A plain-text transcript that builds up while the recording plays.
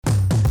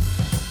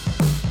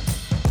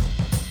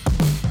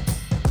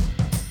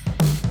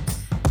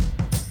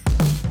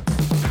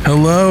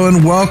Hello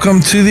and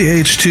welcome to the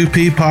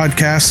H2P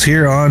podcast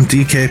here on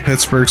DK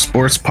Pittsburgh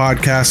Sports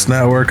Podcast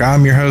Network.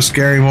 I'm your host,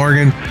 Gary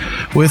Morgan.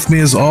 With me,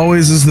 as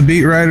always, is the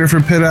beat writer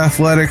for Pitt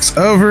Athletics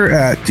over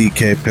at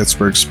DK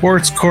Pittsburgh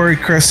Sports, Corey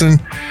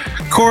Crisson.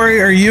 Corey,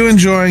 are you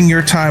enjoying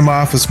your time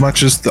off as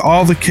much as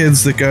all the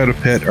kids that go to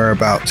Pitt are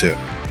about to?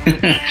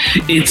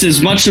 It's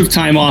as much of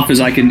time off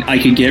as I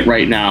can get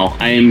right now.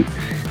 I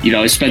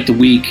spent the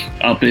week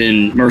up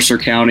in Mercer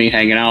County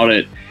hanging out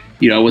at,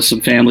 with some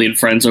family and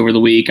friends over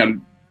the week.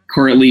 I'm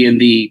currently in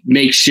the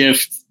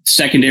makeshift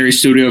secondary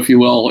studio, if you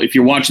will. If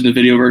you're watching the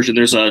video version,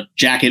 there's a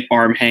jacket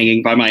arm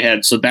hanging by my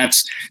head. So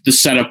that's the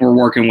setup we're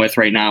working with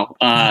right now.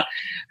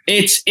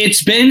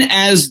 It's been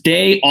as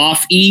day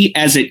off-y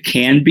as it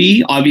can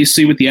be,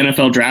 obviously, with the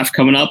NFL draft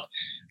coming up.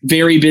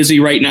 Very busy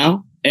right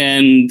now.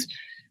 And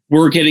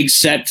we're getting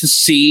set to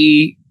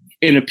see,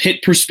 in a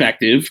Pitt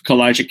perspective,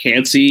 Kalijah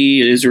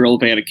Cansey, Israel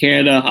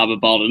Abanikanda, Haba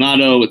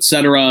Baldonado,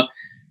 etc.,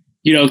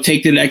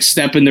 take the next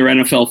step in their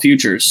NFL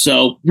futures.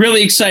 So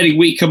really exciting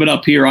week coming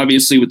up here,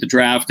 obviously, with the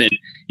draft and,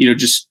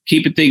 just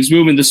keeping things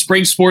moving. The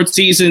spring sports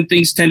season,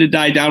 things tend to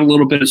die down a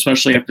little bit,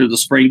 especially after the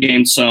spring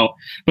game.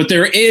 But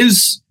there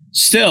is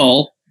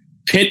still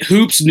Pitt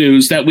hoops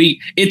news that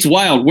it's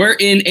wild. We're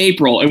in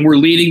April and we're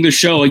leading the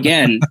show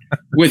again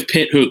with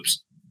Pitt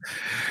hoops.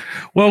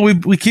 Well,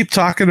 we keep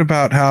talking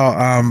about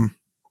how,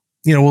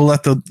 we'll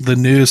let the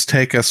news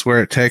take us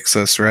where it takes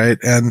us, right?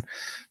 And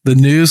the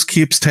news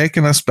keeps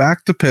taking us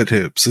back to Pitt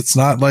hoops. It's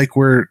not like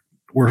we're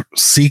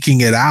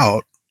seeking it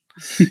out,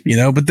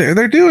 but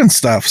they're doing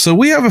stuff. So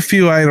we have a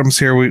few items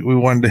here we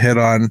wanted to hit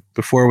on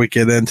before we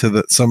get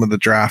into some of the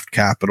draft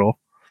capital.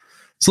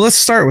 So let's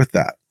start with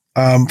that.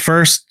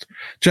 First,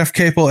 Jeff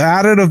Capel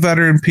added a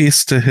veteran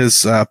piece to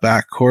his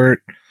backcourt,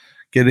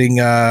 getting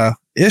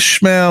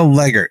Ishmael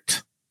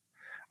Leggert.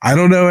 I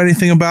don't know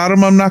anything about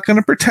him. I'm not going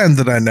to pretend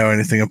that I know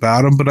anything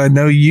about him, but I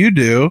know you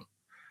do.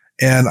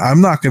 And I'm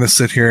not going to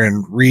sit here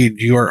and read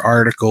your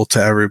article to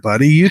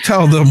everybody. You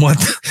tell them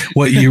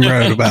what you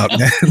wrote about,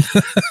 man.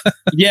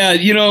 Yeah,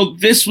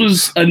 this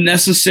was a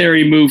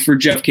necessary move for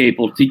Jeff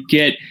Capel to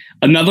get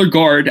another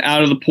guard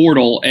out of the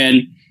portal.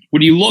 And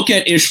when you look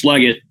at Ish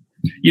Leggett,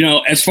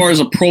 as far as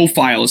a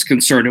profile is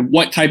concerned and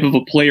what type of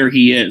a player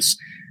he is,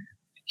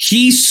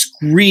 he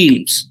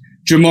screams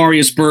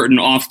Jamarius Burton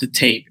off the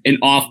tape and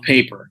off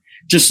paper,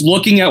 just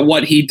looking at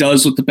what he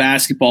does with the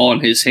basketball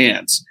in his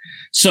hands.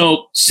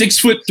 So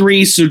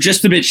 6'3", so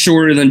just a bit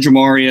shorter than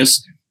Jamarius,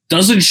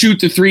 doesn't shoot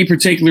the three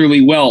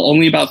particularly well,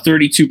 only about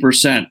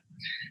 32%.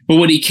 But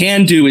what he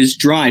can do is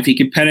drive. He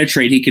can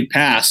penetrate. He can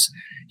pass.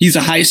 He's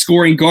a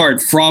high-scoring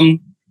guard from,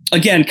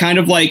 again, kind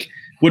of like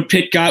what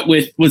Pitt got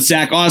with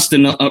Zach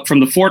Austin from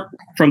the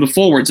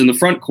forwards in the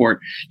front court.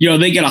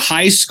 They get a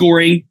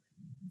high-scoring,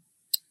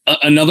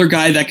 another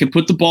guy that can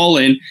put the ball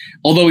in,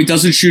 although he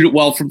doesn't shoot it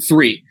well from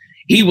three.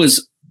 He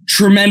was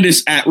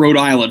tremendous at Rhode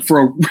Island for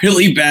a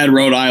really bad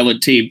Rhode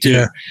Island team too.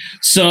 Yeah.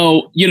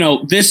 So,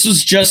 this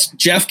was just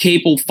Jeff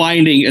Capel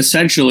finding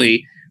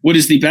essentially what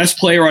is the best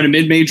player on a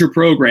mid-major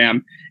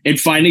program and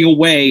finding a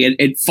way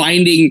and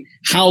finding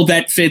how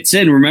that fits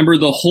in. Remember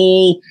the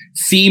whole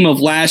theme of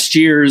last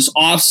year's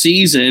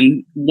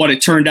offseason, what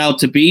it turned out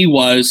to be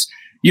was,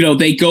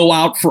 they go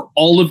out for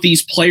all of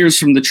these players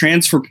from the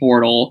transfer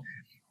portal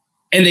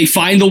and they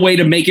find the way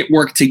to make it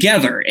work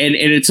together. And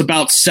it's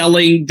about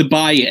selling the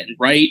buy-in,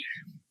 right?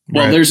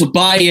 Well, right. There's a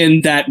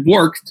buy-in that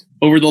worked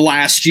over the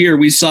last year.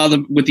 We saw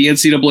them with the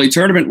NCAA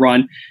tournament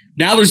run.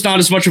 Now there's not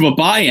as much of a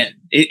buy-in.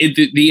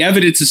 The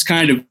evidence is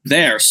kind of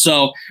there.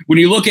 So when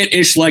you look at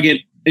Ish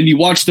Leggett and you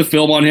watch the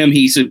film on him,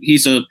 he's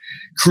a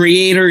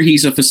creator.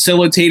 He's a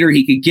facilitator.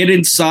 He can get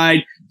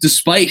inside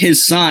despite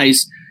his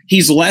size.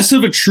 He's less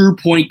of a true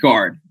point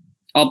guard.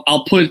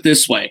 I'll put it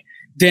this way.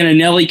 than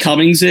Anelli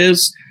Cummings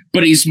is,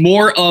 but he's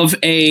more of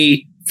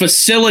a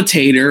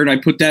facilitator, and I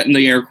put that in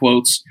the air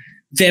quotes,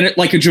 than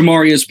like a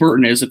Jamarius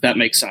Burton is, if that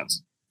makes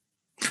sense.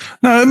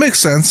 No, it makes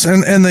sense,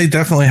 and they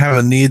definitely have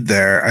a need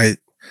there.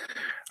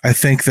 I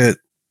think that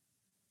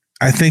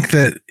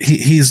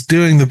he's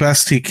doing the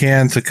best he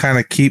can to kind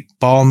of keep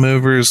ball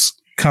movers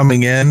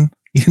coming in.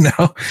 You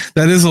know,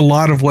 that is a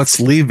lot of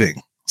what's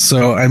leaving.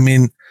 So, I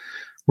mean,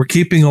 we're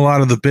keeping a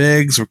lot of the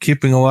bigs, we're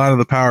keeping a lot of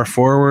the power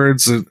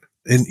forwards, and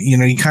you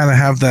know, you kind of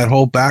have that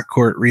whole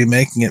backcourt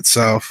remaking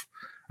itself.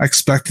 I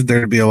expected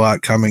there to be a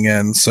lot coming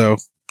in. So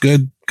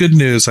good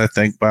news, I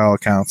think, by all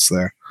accounts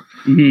there.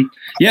 Mm-hmm.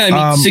 Yeah,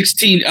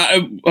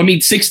 I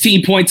mean,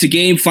 16 points a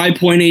game,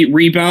 5.8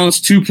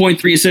 rebounds,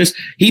 2.3 assists.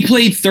 He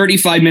played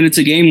 35 minutes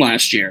a game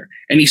last year,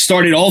 and he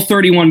started all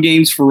 31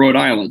 games for Rhode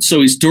Island.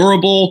 So he's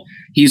durable,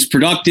 he's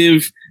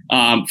productive,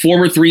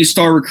 former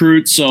 3-star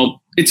recruit.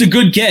 So it's a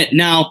good get.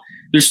 Now,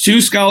 there's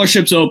 2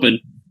 scholarships open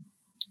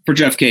for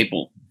Jeff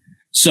Capel.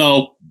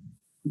 So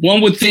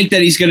one would think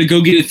that he's going to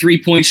go get a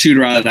 3-point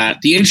shooter out of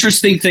that. The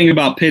interesting thing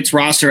about Pitt's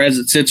roster as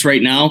it sits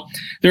right now,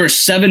 there are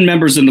 7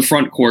 members in the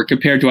front court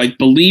compared to, I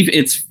believe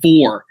it's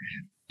 4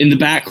 in the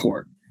back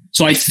court.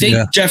 So I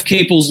think Jeff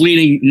Capel's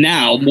leaning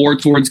now more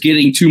towards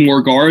getting 2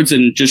 more guards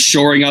and just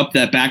shoring up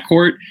that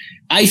backcourt.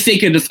 I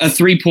think a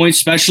 3-point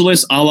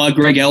specialist a la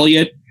Greg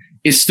Elliott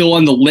is still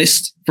on the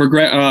list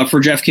for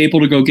Jeff Capel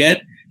to go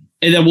get.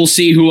 And then we'll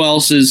see who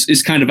else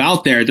is kind of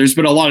out there. There's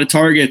been a lot of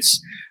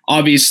targets,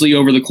 obviously,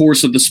 over the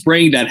course of the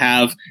spring that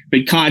have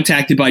been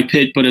contacted by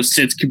Pitt but have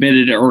since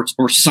committed or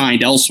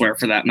signed elsewhere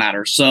for that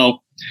matter.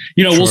 So,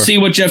 We'll see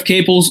what Jeff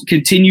Capel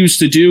continues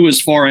to do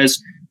as far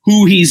as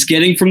who he's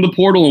getting from the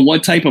portal and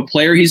what type of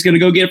player he's going to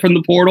go get from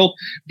the portal.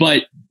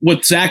 But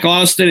with Zach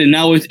Austin and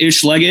now with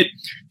Ish Leggett,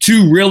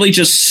 two really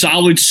just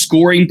solid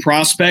scoring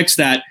prospects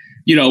that,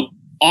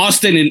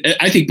 Austin and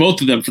I think both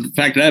of them, for the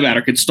fact of that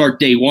matter, could start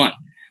day one.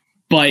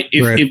 But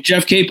if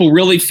Jeff Capel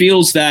really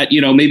feels that,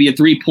 maybe a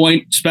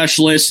 3-point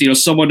specialist,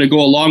 someone to go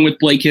along with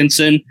Blake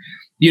Hinson,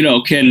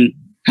 can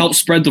help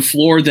spread the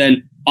floor,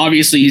 then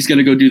obviously he's going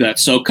to go do that.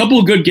 So a couple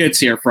of good gets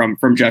here from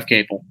Jeff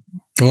Capel.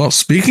 Well,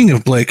 speaking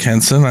of Blake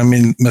Hinson,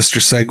 Mr.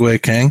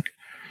 Segway King,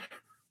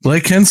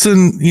 Blake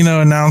Hinson,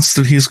 announced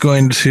that he's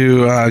going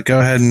to go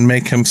ahead and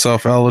make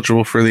himself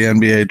eligible for the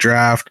NBA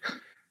draft.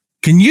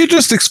 Can you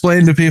just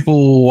explain to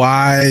people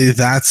why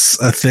that's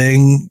a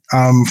thing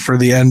for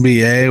the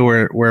NBA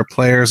where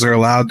players are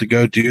allowed to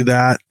go do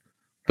that,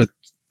 but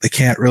they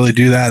can't really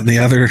do that in the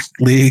other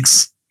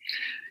leagues?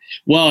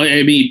 Well,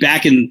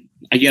 back in,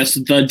 I guess,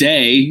 the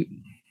day,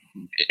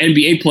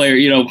 NBA player,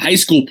 high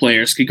school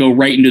players could go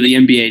right into the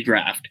NBA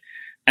draft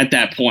at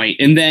that point.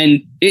 And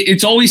then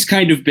it's always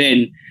kind of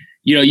been,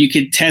 you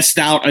can test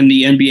out on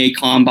the NBA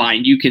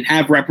combine. You can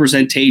have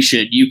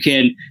representation. You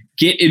can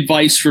get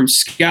advice from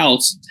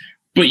scouts,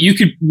 but you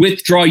could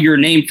withdraw your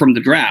name from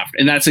the draft.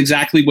 And that's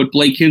exactly what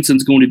Blake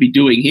Hinson's going to be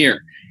doing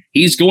here.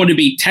 He's going to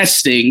be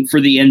testing for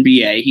the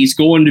NBA. He's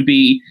going to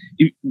be,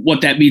 what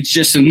that means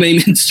just in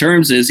layman's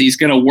terms is he's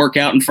going to work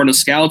out in front of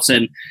scouts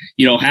and,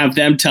 have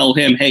them tell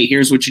him, hey,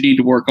 here's what you need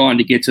to work on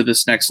to get to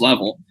this next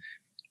level.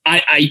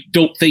 I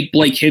don't think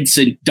Blake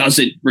Hinson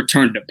doesn't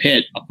return to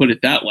Pitt. I'll put it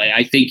that way.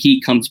 I think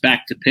he comes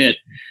back to Pitt,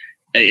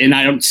 and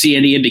I don't see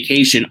any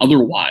indication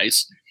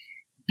otherwise.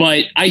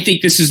 But I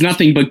think this is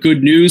nothing but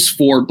good news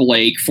for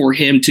Blake, for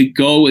him to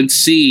go and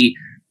see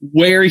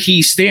where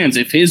he stands.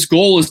 If his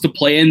goal is to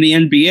play in the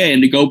NBA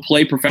and to go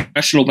play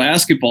professional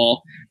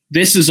basketball,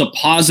 this is a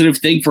positive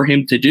thing for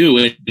him to do.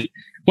 And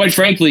quite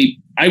frankly,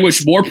 I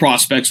wish more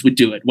prospects would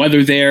do it,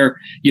 whether they're,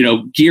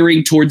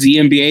 gearing towards the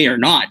NBA or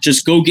not.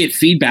 Just go get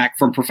feedback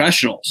from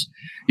professionals,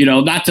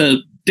 not to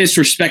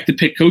disrespect the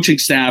Pitt coaching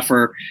staff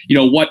or,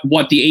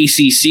 what the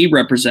ACC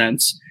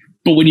represents.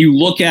 But when you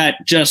look at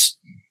just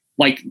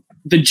like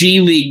the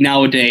G League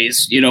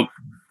nowadays,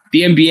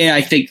 the NBA,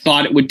 I think,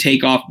 thought it would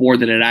take off more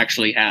than it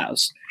actually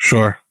has.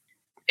 Sure.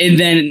 And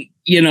then,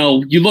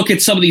 you look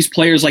at some of these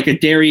players like a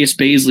Darius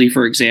Baisley,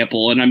 for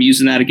example, and I'm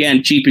using that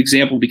again, cheap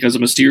example because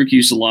I'm a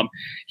Syracuse alum.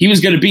 He was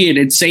going to be an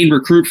insane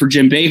recruit for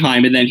Jim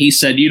Boeheim, and then he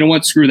said, you know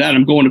what, screw that,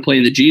 I'm going to play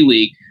in the G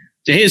League.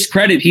 To his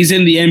credit, he's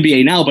in the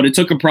NBA now, but it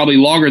took him probably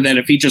longer than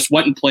if he just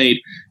went and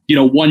played,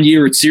 1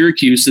 year at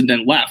Syracuse and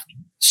then left.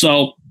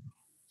 So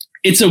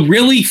it's a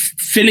really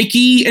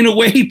finicky, in a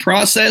way,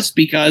 process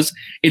because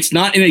it's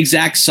not an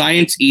exact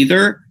science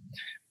either.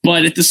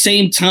 But at the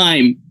same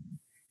time,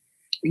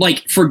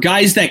 like for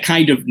guys that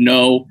kind of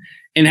know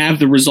and have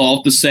the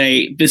resolve to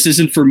say, this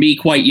isn't for me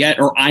quite yet,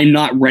 or I'm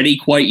not ready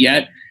quite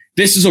yet,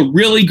 this is a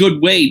really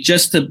good way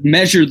just to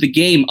measure the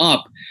game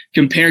up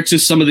compared to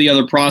some of the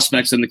other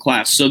prospects in the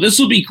class. So this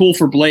will be cool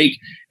for Blake,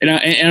 and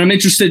I'm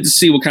interested to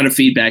see what kind of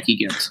feedback he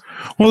gets.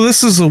 Well,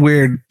 this is a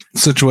weird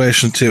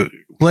situation, too.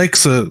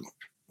 Blake's a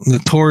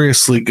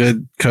notoriously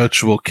good,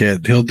 coachable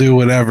kid. He'll do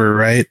whatever,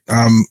 right?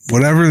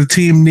 Whatever the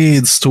team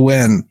needs to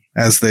win,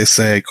 as they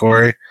say,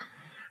 Corey.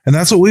 And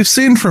that's what we've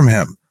seen from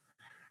him.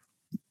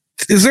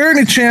 Is there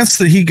any chance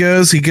that he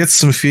gets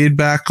some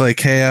feedback like,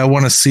 hey, I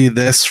want to see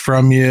this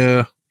from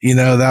you?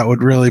 That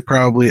would really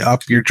probably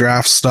up your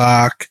draft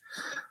stock.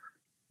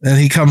 And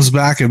he comes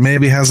back and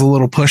maybe has a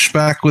little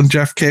pushback when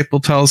Jeff Capel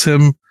tells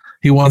him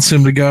he wants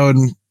him to go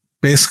and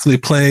basically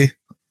play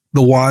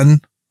the one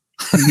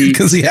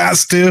because he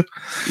has to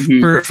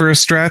for a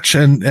stretch.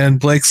 And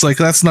Blake's like,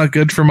 that's not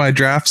good for my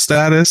draft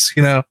status,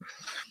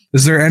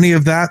 Is there any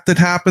of that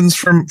happens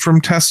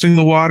from testing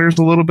the waters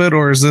a little bit,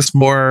 or is this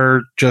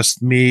more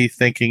just me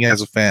thinking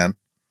as a fan?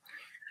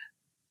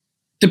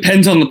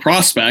 Depends on the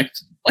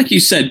prospect. Like you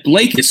said,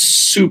 Blake is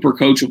super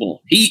coachable.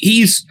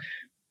 He's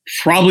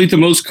probably the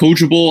most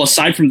coachable,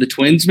 aside from the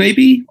Twins,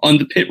 maybe, on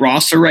the Pitt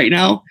roster right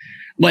now.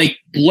 Like,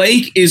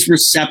 Blake is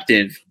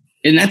receptive,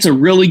 and that's a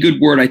really good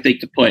word, I think,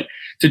 to put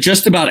to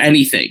just about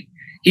anything.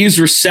 He is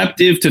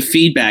receptive to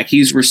feedback.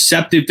 He's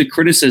receptive to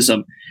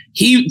criticism.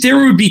 There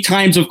would be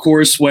times, of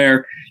course,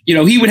 where,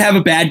 he would have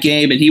a bad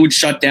game and he would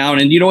shut down.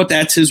 And you know what?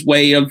 That's his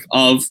way of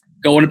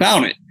going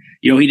about it.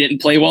 He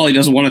didn't play well. He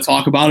doesn't want to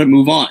talk about it,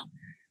 move on.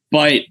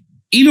 But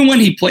even when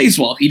he plays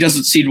well, he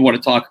doesn't seem to want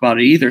to talk about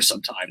it either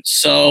sometimes.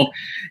 So,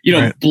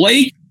 right.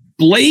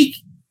 Blake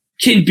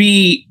can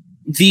be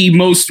the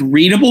most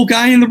readable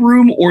guy in the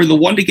room or the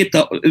one to get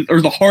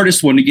the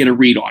hardest one to get a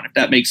read on, if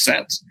that makes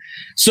sense.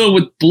 So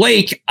with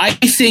Blake, I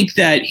think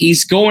that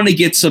he's going to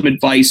get some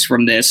advice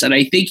from this, and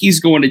I think he's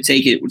going to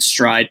take it with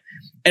stride.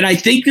 And I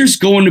think there's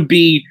going to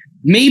be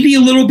maybe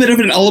a little bit of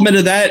an element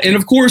of that. And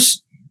of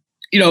course,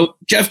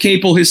 Jeff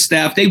Capel, his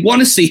staff, they want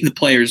to see the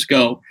players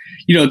go,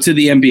 to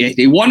the NBA.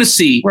 They want to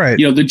see,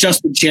 the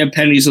Justin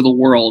Champagnes of the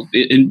world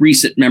in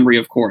recent memory,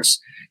 of course,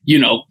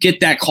 get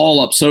that call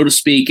up, so to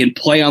speak, and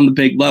play on the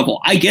big level.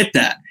 I get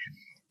that.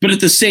 But at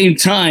the same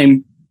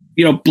time,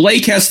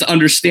 Blake has to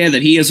understand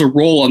that he has a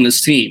role on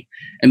this team.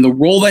 And the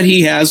role that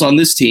he has on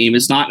this team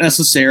is not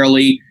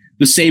necessarily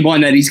the same one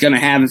that he's going to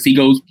have if he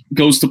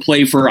goes to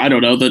play for, I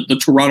don't know,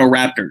 the Toronto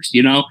Raptors.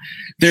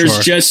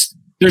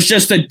 There's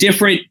just a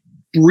different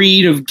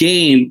breed of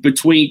game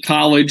between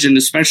college and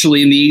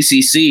especially in the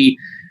ACC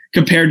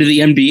compared to the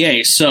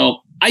NBA.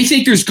 So I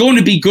think there's going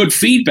to be good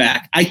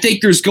feedback. I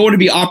think there's going to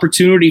be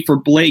opportunity for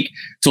Blake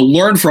to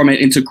learn from it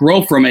and to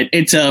grow from it,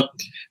 and to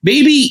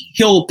maybe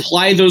he'll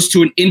apply those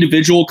to an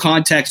individual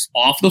context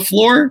off the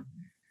floor,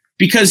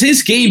 because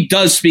his game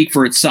does speak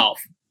for itself.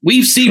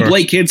 We've seen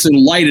Blake Hinson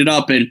light it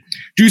up and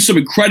do some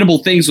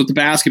incredible things with the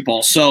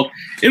basketball. So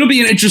it'll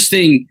be an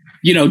interesting,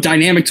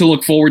 dynamic to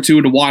look forward to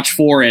and to watch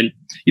for. And,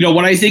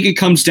 what I think it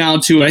comes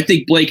down to, I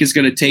think Blake is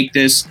going to take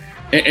this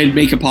and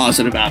make a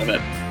positive out of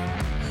it.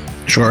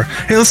 Sure.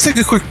 Hey, let's take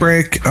a quick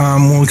break.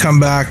 When we come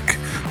back,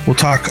 we'll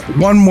talk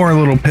one more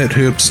little Pitt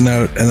Hoops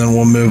note, and then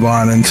we'll move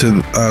on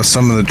into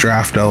some of the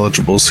draft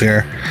eligibles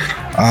here.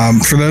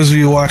 For those of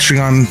you watching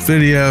on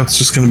video, it's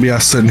just going to be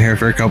us sitting here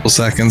for a couple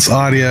seconds.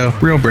 Audio,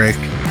 real break.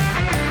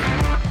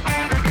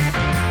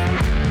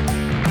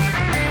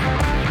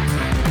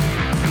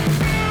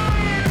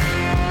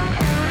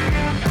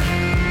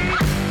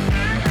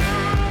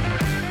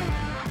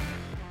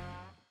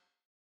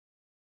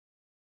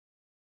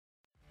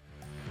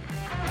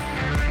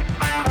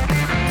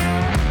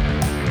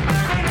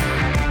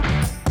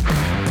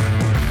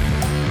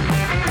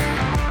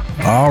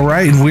 All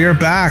right, and we are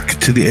back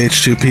to the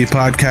H2P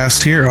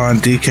podcast here on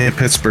DK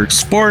Pittsburgh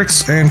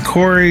Sports. And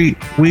Corey,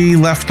 we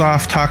left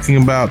off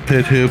talking about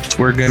Pitt Hoops.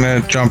 We're going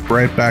to jump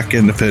right back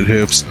into Pitt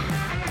Hoops.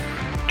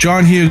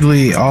 John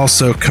Hughley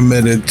also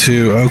committed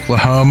to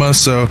Oklahoma,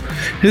 so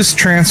his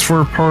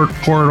transfer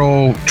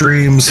portal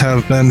dreams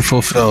have been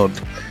fulfilled.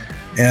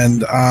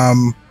 And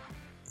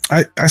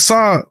I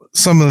saw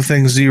some of the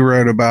things you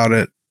wrote about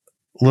it,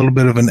 a little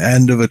bit of an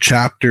end of a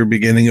chapter,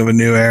 beginning of a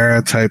new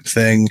era type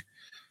thing.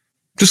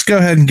 Just go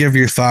ahead and give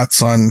your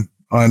thoughts on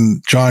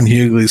John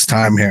Hughley's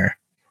time here.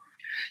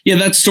 Yeah,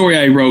 that story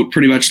I wrote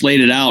pretty much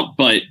laid it out,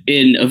 but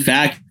in a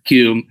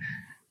vacuum.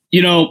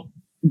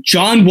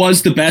 John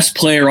was the best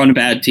player on a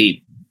bad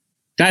team.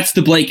 That's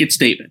the blanket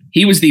statement.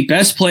 He was the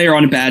best player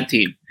on a bad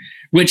team,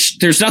 which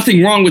there's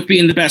nothing wrong with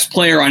being the best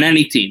player on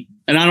any team.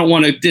 And I don't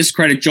want to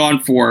discredit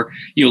John for,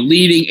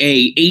 leading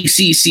a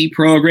ACC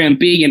program,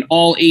 being an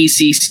all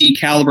ACC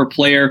caliber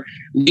player,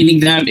 leading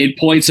them in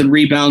points and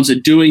rebounds,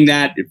 and doing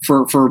that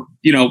for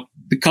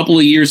the couple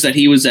of years that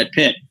he was at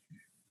Pitt.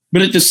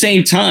 But at the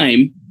same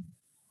time,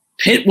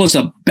 Pitt was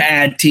a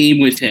bad team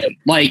with him.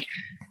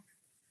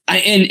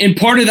 And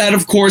part of that,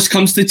 of course,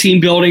 comes to team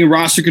building,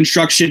 roster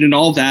construction, and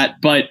all that.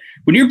 But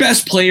when your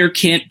best player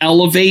can't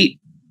elevate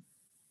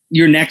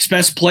your next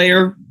best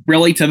player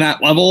really to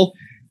that level,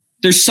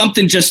 there's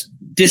something just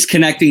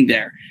disconnecting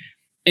there.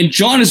 And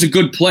John is a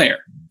good player.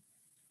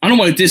 I don't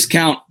want to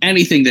discount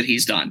anything that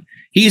he's done.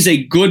 He's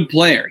a good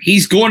player.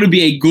 He's going to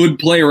be a good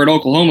player at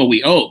Oklahoma, we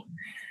hope.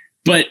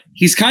 But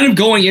he's kind of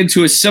going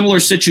into a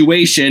similar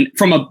situation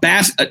from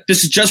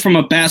this is just from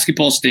a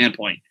basketball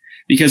standpoint,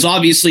 because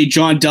obviously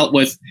John dealt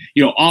with,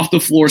 off the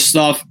floor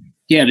stuff.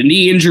 He had a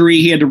knee injury.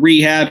 He had to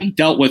rehab. He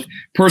dealt with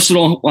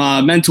personal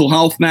mental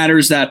health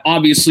matters that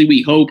obviously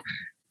we hope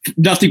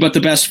nothing but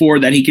the best for,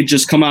 that he could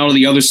just come out of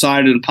the other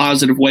side in a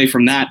positive way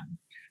from that.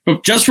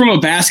 But just from a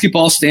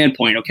basketball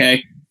standpoint,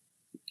 okay,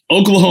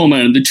 Oklahoma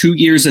in the 2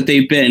 years that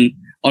they've been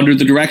under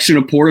the direction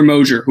of Porter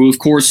Moser, who of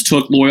course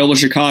took Loyola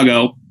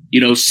Chicago,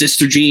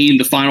 Sister Jean,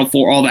 the Final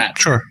Four, all that.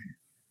 Sure.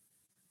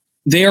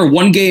 They are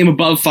one game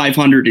above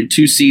 500 in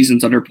 2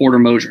 seasons under Porter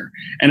Moser.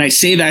 And I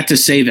say that to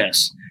say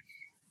this.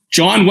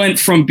 John went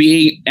from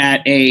being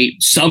at a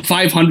sub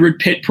 500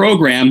 Pitt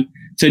program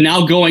to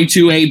now going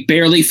to a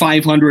barely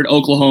 500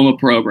 Oklahoma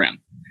program,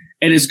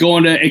 and is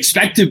going to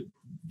expect to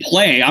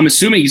play. I'm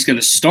assuming he's going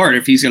to start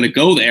if he's going to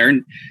go there.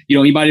 And,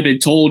 he might have been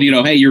told,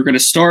 hey, you're going to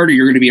start, or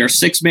you're going to be our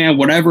sixth man,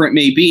 whatever it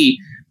may be.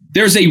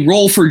 There's a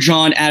role for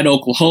John at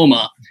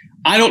Oklahoma.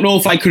 I don't know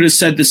if I could have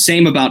said the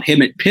same about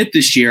him at Pitt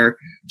this year,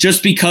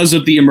 just because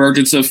of the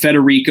emergence of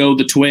Federico,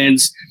 the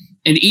twins,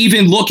 and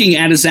even looking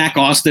at a Zach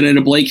Austin and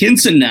a Blake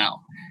Hinson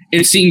now,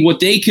 and seeing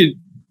what they could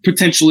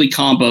potentially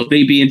combo,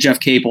 they being Jeff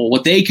Capel,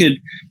 what they could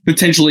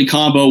potentially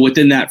combo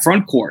within that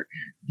front court.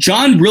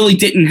 John really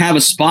didn't have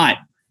a spot,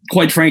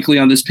 quite frankly,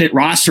 on this Pitt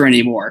roster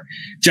anymore,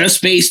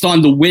 just based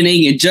on the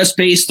winning and just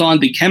based on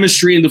the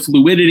chemistry and the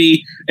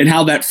fluidity and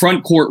how that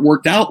front court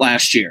worked out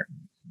last year.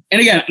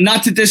 And again,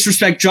 not to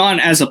disrespect John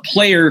as a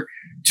player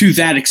to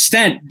that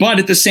extent, but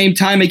at the same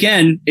time,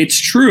 again, it's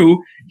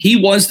true, he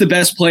was the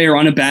best player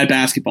on a bad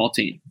basketball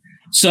team.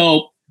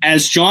 So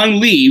as John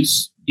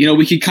leaves,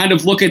 we could kind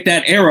of look at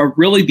that era.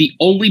 Really, the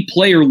only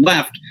player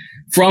left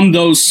from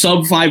those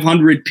sub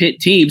 500 Pitt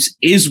teams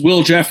is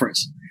Will Jeffress.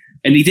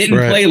 And he didn't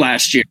play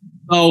last year.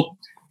 So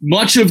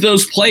much of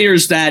those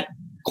players that,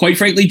 quite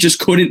frankly, just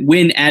couldn't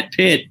win at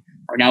Pitt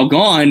are now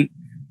gone.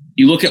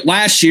 You look at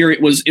last year,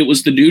 it was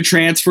the new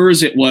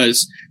transfers. It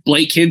was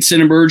Blake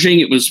Hinson emerging.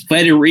 It was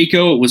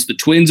Federico. It was the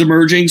twins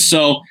emerging.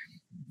 So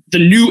the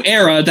new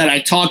era that I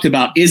talked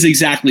about is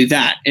exactly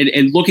that.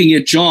 And looking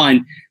at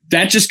John,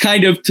 that just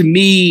kind of, to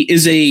me,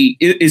 is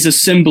a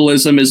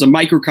symbolism, is a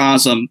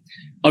microcosm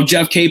of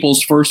Jeff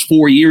Capel's first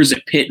 4 years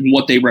at Pitt and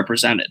what they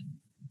represented.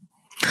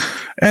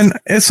 And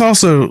it's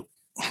also,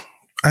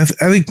 I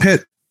think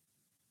Pitt,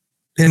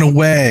 in a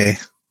way,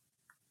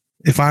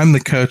 if I'm the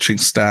coaching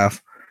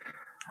staff,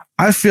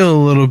 I feel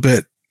a little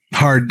bit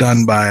hard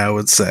done by, I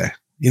would say.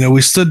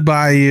 We stood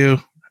by you,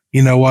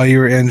 while you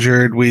were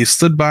injured. We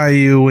stood by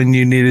you when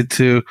you needed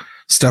to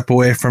step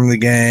away from the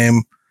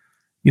game.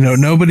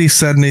 Nobody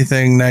said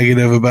anything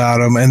negative about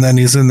him. And then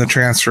he's in the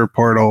transfer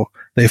portal.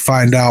 They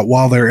find out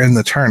while they're in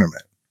the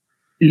tournament.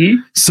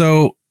 Mm-hmm.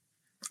 So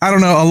I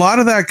don't know. A lot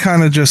of that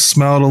kind of just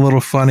smelled a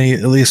little funny,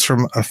 at least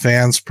from a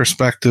fan's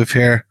perspective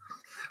here,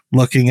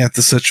 looking at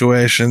the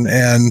situation.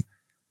 And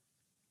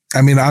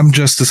I mean, I'm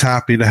just as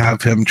happy to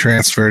have him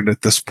transferred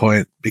at this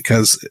point,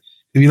 because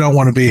if you don't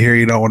want to be here,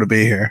 you don't want to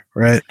be here,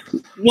 right?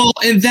 Well,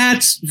 and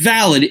that's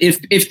valid.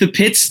 If the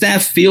Pitt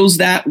staff feels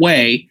that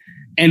way,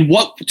 and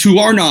what, to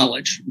our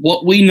knowledge,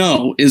 what we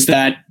know is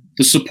that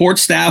the support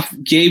staff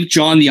gave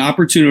John the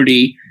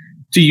opportunity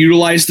to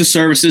utilize the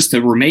services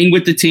to remain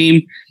with the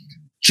team.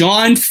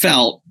 John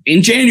felt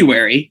in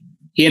January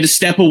he had to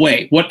step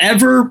away.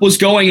 Whatever was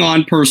going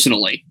on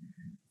personally,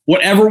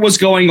 whatever was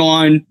going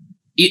on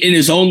in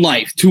his own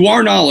life, to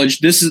our knowledge,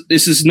 this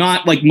is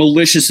not like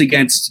malicious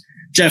against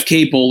Jeff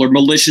Capel or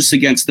malicious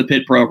against the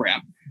Pitt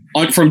program.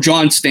 From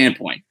John's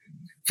standpoint,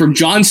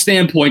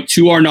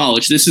 to our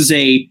knowledge, this is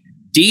a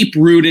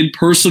deep-rooted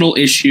personal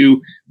issue,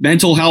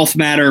 mental health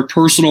matter,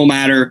 personal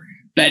matter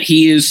that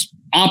he is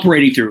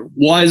operating through,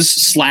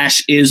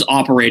 is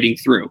operating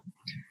through.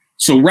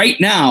 So right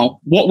now,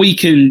 what we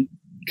can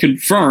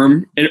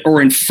confirm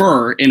or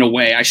infer, in a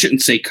way, I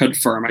shouldn't say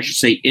confirm, I should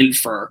say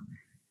infer,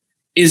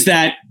 is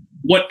that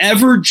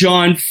whatever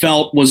John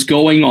felt was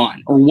going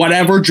on, or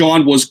whatever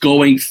John was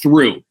going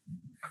through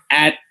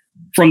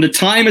from the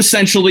time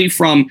essentially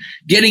from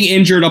getting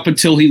injured up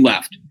until he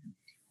left,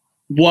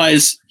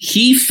 was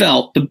he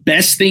felt the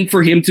best thing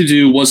for him to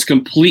do was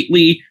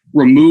completely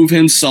remove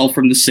himself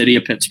from the city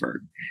of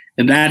Pittsburgh.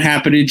 And that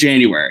happened in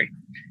January.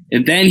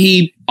 And then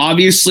he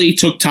obviously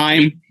took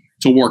time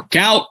to work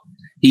out.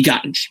 He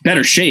got in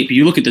better shape.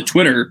 You look at the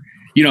Twitter,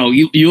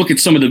 you look at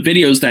some of the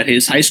videos that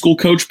his high school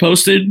coach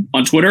posted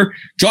on Twitter.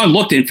 John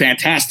looked in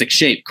fantastic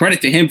shape. Credit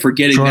to him for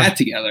getting that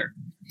together.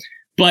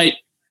 But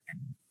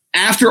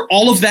after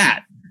all of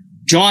that,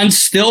 John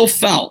still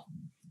felt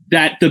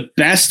that the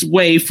best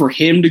way for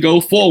him to go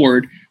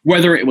forward,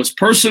 whether it was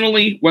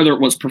personally, whether it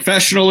was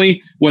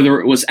professionally, whether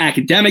it was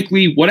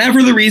academically,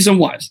 whatever the reason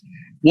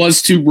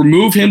was to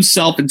remove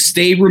himself and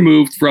stay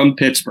removed from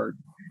Pittsburgh.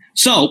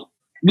 So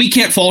we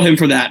can't fault him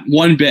for that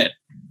one bit.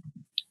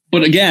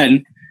 But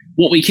again,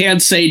 what we can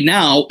say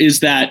now is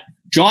that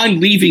John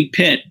leaving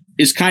Pitt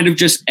is kind of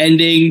just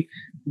ending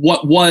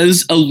what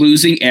was a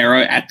losing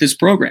era at this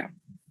program.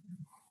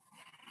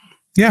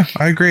 Yeah,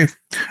 I agree.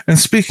 And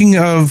speaking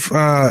of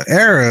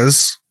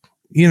eras,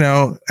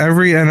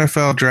 every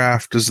NFL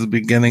draft is the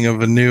beginning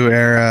of a new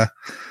era,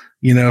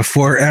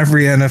 for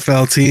every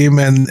NFL team,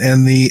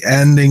 and the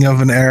ending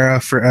of an era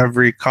for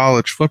every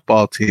college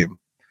football team.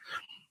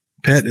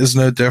 Pitt is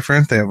no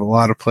different. They have a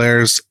lot of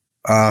players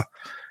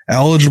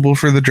eligible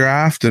for the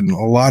draft and a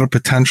lot of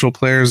potential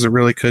players that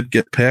really could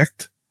get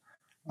picked.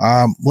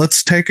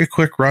 Let's take a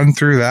quick run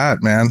through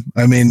that, man.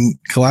 I mean,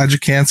 Kalijah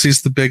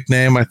Cansey's the big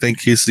name. I think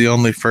he's the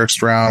only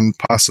first round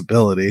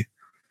possibility,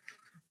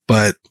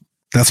 but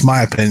that's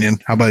my opinion.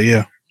 How about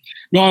you?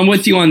 No, I'm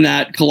with you on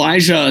that.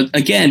 Kalijah,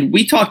 again,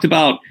 we talked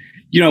about,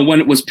 when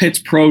it was Pitt's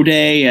pro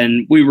day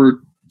and we were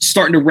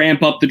starting to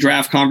ramp up the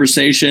draft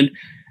conversation.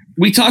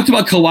 We talked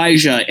about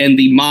Kalijah and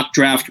the mock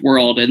draft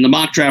world, and the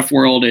mock draft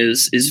world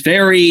is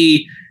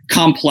very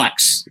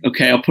complex.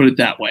 Okay, I'll put it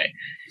that way.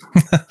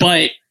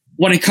 But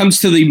when it comes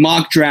to the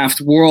mock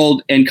draft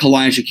world and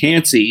Kalijah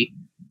Cansey,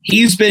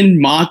 he's been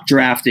mock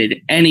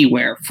drafted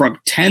anywhere from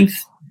 10th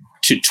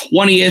to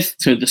 20th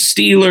to the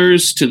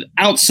Steelers to the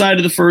outside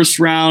of the first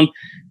round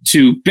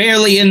to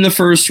barely in the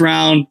first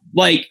round.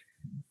 Like,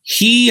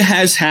 he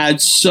has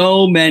had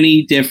so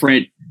many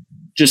different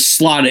just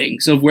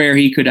slottings of where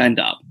he could end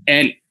up.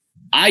 And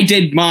I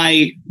did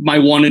my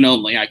one and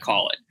only, I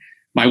call it.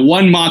 My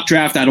one mock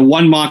draft out of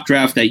one mock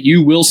draft that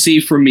you will see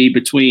from me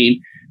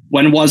between,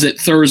 when was it,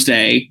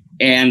 Thursday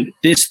and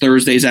this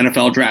Thursday's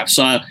NFL draft.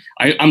 So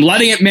I'm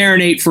letting it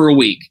marinate for a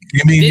week.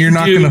 You mean you're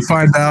not going to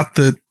find out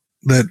that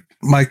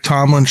Mike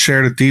Tomlin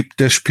shared a deep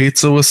dish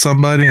pizza with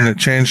somebody and it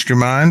changed your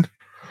mind?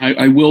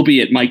 I will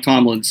be at Mike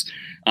Tomlin's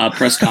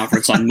press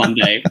conference on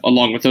Monday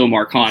along with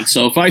Omar Khan.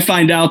 So if I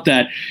find out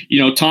that,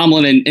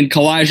 Tomlin and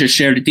Kalijah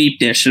shared a deep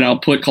dish, and I'll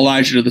put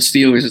Kalijah to the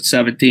Steelers at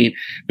 17.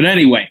 But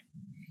anyway,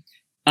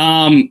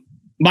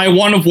 by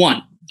 1 of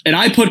 1. And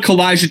I put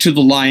Kalijah to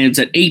the Lions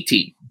at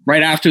 18,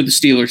 right after the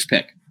Steelers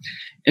pick.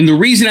 And the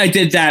reason I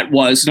did that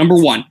was, number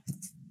one,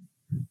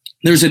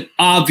 there's an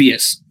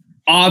obvious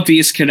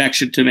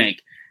connection to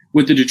make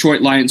with the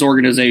Detroit Lions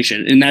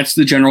organization, and that's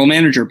the general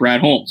manager,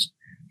 Brad Holmes.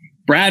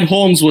 Brad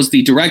Holmes was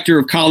the director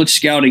of college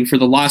scouting for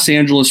the Los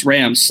Angeles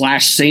Rams /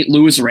 St.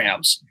 Louis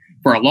Rams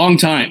for a long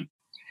time,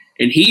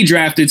 and he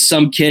drafted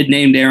some kid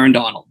named Aaron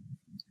Donald.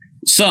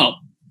 So,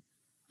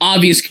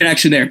 obvious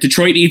connection there.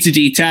 Detroit needs a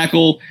D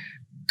tackle.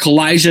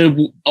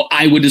 Kalijah,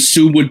 I would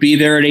assume, would be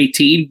there at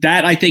 18.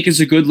 That, I think, is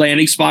a good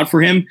landing spot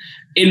for him.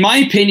 In my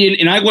opinion,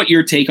 and I want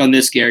your take on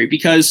this, Gary,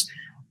 because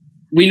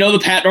we know the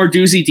Pat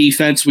Narduzzi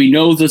defense. We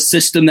know the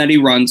system that he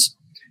runs.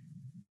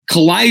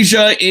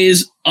 Kalijah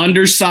is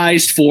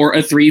undersized for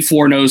a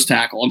 3-4 nose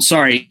tackle. I'm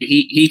sorry.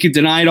 He could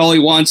deny it all he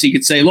wants. He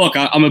could say, look,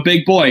 I'm a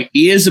big boy.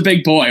 He is a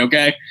big boy,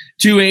 okay?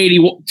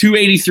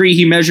 283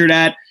 he measured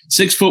at,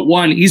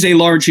 6'1". He's a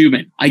large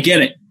human. I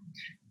get it.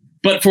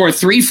 But for a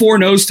 3-4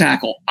 nose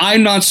tackle,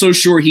 I'm not so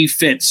sure he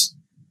fits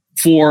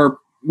for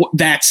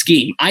that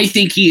scheme. I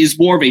think he is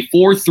more of a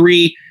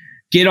 4-3,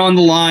 get on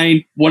the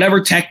line,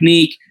 whatever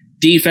technique,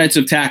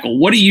 defensive tackle.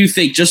 What do you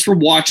think, just from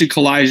watching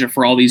Kalijah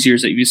for all these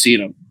years that you've seen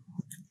him?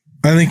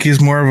 I think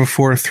he's more of a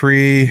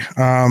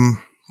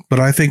 4-3, but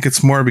I think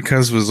it's more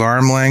because of his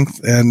arm length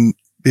and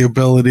the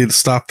ability to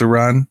stop the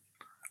run.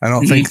 I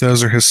don't think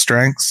those are his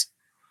strengths.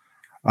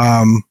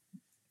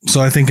 So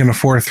I think in a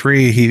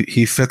 4-3,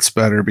 he fits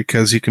better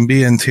because you can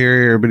be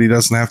interior, but he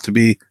doesn't have to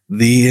be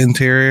the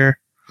interior.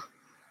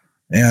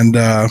 And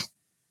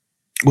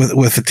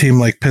with a team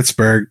like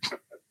Pittsburgh,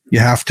 you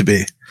have to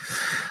be.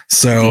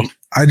 So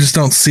I just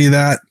don't see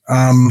that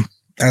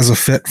as a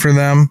fit for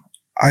them.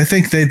 I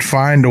think they'd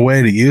find a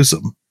way to use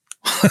him.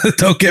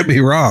 Don't get me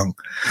wrong.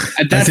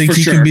 I think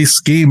he can be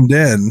schemed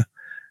in,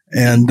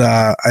 and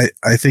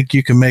I think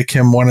you can make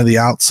him one of the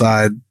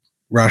outside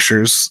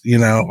rushers,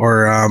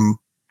 or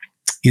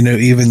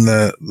even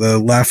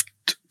the left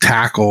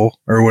tackle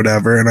or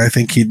whatever. And I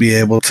think he'd be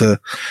able to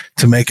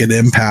make an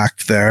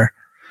impact there.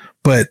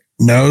 But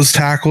nose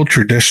tackle,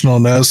 traditional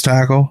nose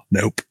tackle,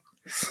 nope.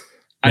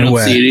 I don't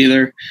see it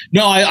either.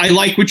 No, I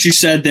like what you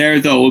said there,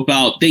 though,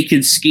 about they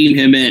can scheme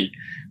him in.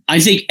 I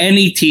think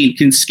any team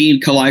can scheme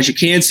Kalijah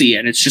Kancey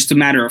in. It's just a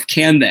matter of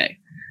can they?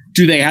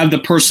 Do they have the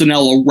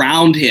personnel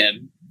around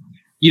him?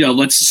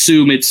 Let's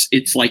assume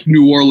it's like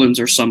New Orleans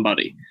or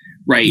somebody,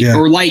 right? Yeah.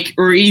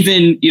 Or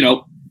even,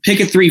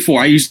 pick a 3-4.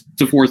 I used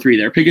the 4-3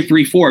 there. Pick a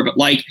 3-4, but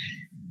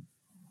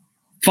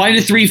find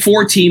a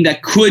 3-4 team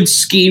that could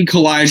scheme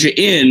Kalijah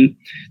in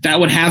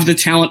that would have the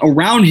talent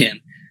around him.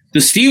 The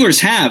Steelers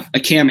have a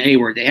Cam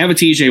Hayward. They have a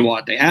TJ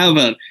Watt. They have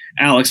a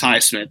Alex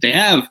Highsmith. They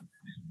have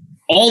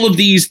all of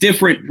these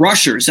different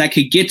rushers that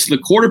could get to the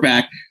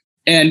quarterback.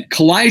 And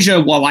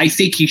Kalijah, while I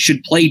think he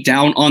should play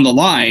down on the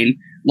line,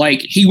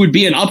 he would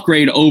be an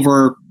upgrade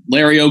over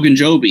Larry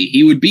Ogunjobi.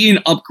 He would be an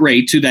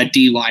upgrade to that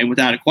D-line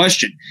without a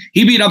question.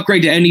 He'd be an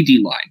upgrade to any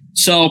D-line.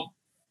 So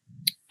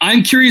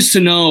I'm curious to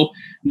know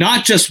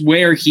not just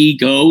where he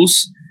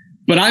goes,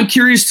 but I'm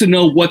curious to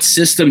know what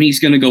system he's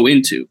going to go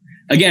into.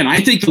 Again, I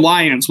think the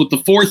Lions, with the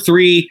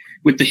 4-3,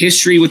 with the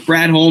history with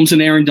Brad Holmes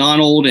and Aaron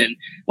Donald, and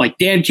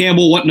Dan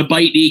Campbell wanting to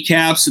bite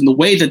kneecaps, and the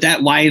way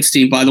that Lions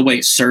team, by the way,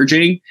 is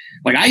surging,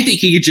 I think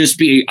he could just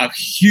be a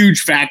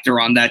huge factor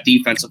on that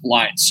defensive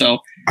line. So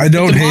I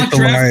don't hate the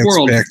Lions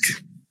pick.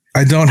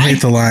 I don't hate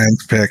the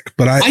Lions pick,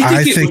 but I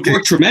think it would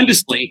work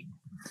tremendously.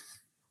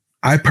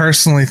 I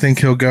personally think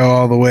he'll go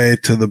all the way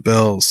to the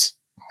Bills.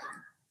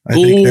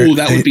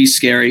 That would be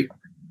scary.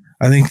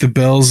 I think the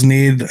Bills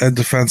need a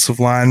defensive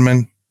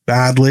lineman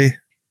badly,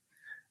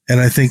 and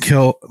I think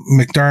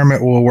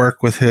McDermott will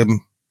work with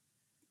him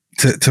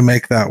to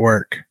make that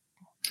work.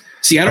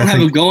 See, I don't have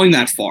him going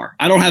that far.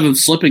 I don't have him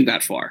slipping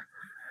that far.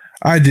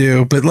 I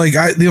do, but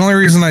the only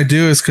reason I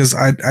do is because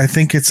I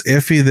think it's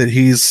iffy that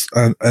he's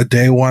a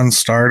day one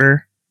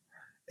starter,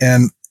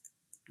 and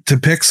to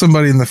pick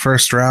somebody in the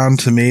first round,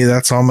 to me,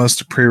 that's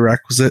almost a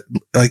prerequisite.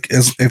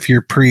 As if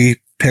you're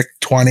pre-pick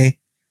 20,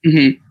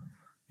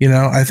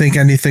 I think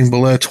anything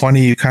below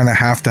 20, you kind of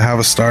have to have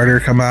a starter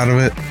come out of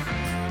it,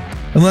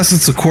 unless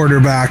it's a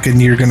quarterback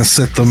and you're going to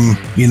sit them,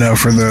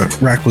 for the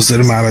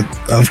requisite amount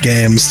of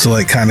games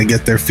to kind of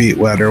get their feet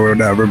wet or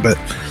whatever. But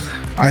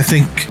I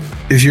think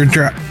if you're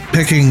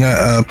picking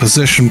a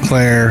position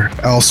player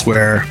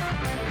elsewhere,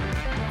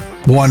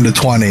 1 to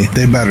 20,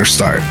 they better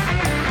start.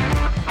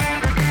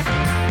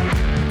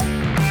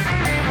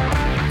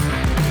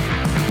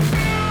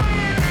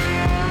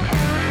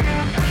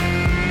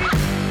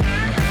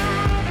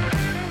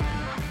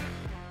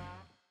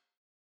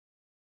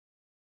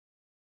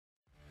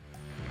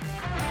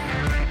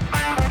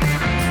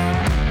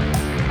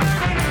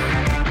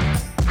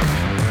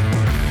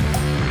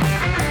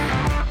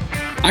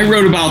 I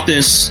wrote about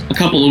this a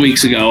couple of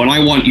weeks ago, and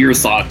I want your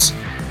thoughts.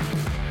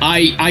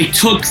 I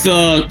took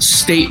the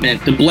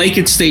statement, the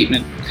blanket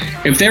statement.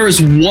 If there is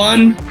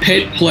one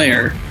Pitt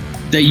player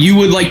that you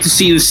would like to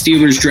see the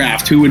Steelers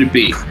draft, who would it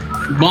be?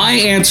 My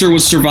answer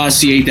was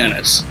Servassier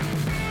Dennis.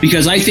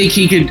 because I think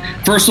he could,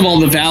 first of all,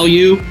 the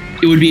value,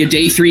 it would be a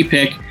day 3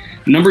 pick.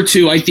 Number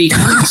 2, I think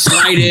he could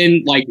slide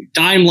in like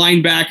dime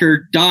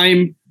linebacker,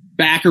 dime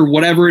backer,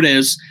 whatever it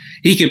is.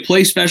 He could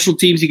play special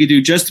teams. He could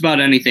do just about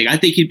anything. I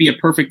think he'd be a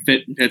perfect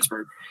fit in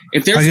Pittsburgh.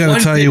 If there's I got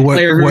to tell you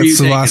what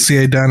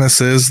Selassie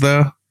Dennis is,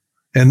 though,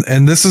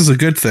 and this is a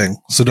good thing,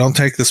 so don't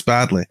take this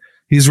badly.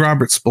 He's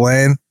Robert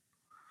Spillane.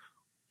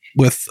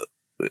 With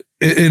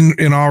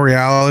in all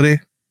reality,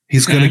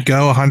 he's going to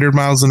go 100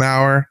 miles an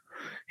hour.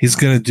 He's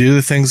going to do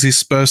the things he's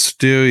supposed to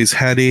do. He's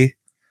heady.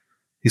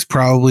 He's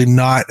probably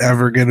not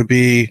ever going to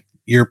be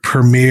your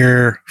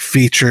premier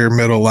feature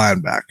middle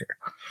linebacker.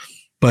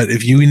 But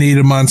if you need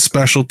him on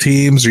special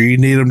teams, or you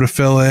need him to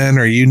fill in,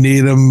 or you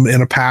need him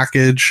in a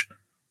package,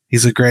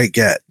 he's a great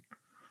get.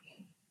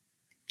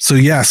 So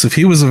yes, if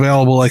he was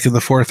available like in the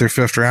 4th or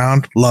 5th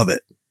round, love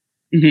it.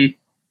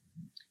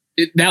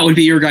 Mm-hmm. That would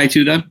be your guy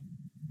too, then?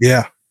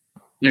 Yeah.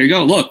 There you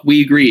go. Look,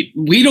 we agreed.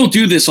 We don't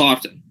do this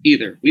often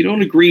either. We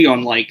don't agree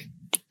on like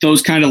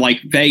those kind of like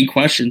vague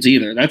questions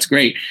either. That's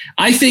great.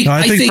 I think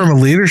from a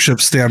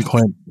leadership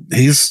standpoint,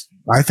 he's,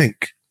 I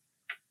think,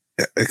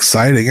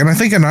 exciting. And I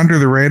think an under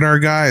the radar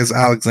guy is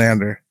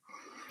Alexander.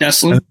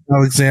 Deslin.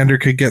 Alexander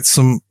could get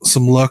some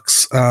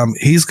looks.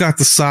 He's got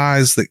the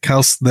size that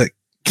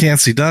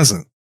Cansey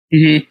doesn't.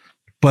 Mm-hmm.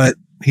 But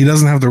he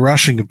doesn't have the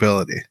rushing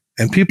ability.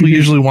 And people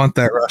usually want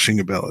that rushing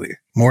ability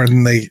more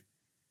than they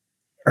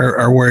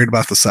are worried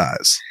about the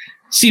size.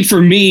 See,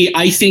 for me,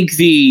 I think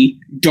the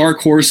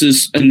dark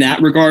horses in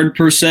that regard,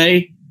 per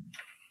se,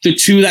 the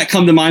 2 that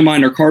come to my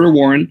mind are Carter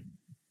Warren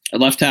at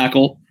left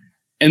tackle,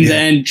 and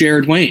then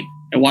Jared Wayne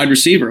at wide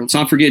receiver. Let's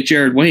not forget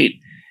Jared Wayne.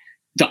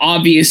 The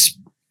obvious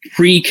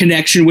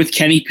pre-connection with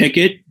Kenny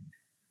Pickett,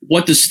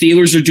 what the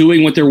Steelers are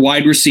doing with their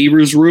wide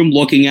receivers room,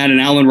 looking at an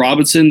Allen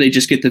Robinson, they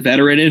just get the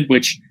veteran in,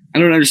 which I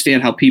don't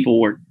understand how people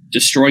were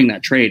destroying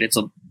that trade. It's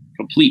a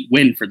complete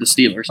win for the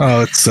Steelers.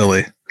 Oh, it's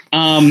silly.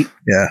 But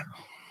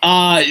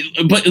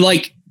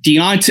like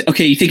Deontay,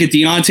 okay, you think of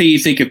Deontay, you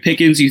think of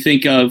Pickens, you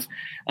think of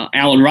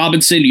Allen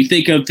Robinson, you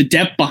think of the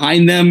depth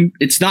behind them.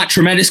 It's not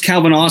tremendous.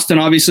 Calvin Austin,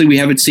 obviously, we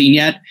haven't seen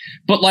yet.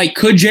 But like,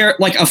 could Jared,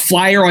 like a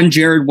flyer on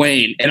Jared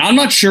Wayne? And I'm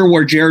not sure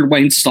where Jared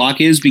Wayne's stock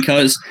is,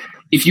 because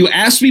if you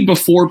asked me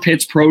before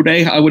Pitt's pro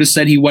day, I would have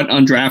said he went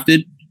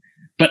undrafted.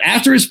 But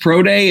after his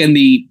pro day and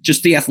the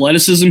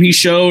athleticism he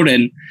showed,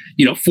 and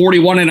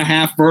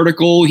 41.5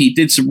 vertical, he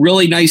did some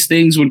really nice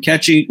things when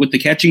catching with the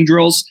catching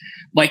drills.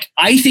 Like,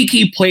 I think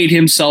he played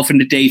himself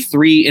into day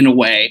 3 in a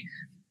way.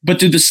 But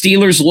do the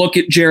Steelers look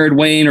at Jared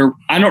Wayne, or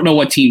I don't know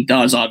what team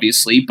does,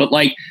 obviously, but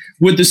like,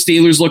 would the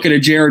Steelers look at a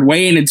Jared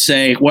Wayne and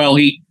say, well,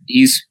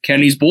 he's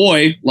Kenny's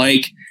boy,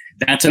 like,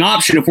 that's an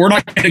option. If we're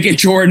not going to get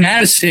Jordan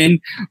Addison,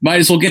 might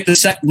as well get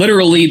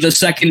literally the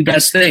second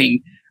best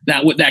thing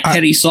that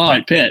Kenny saw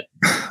at Pitt.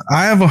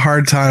 I have a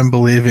hard time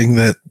believing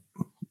that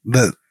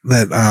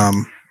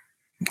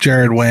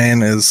Jared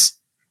Wayne is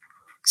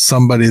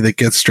somebody that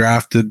gets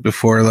drafted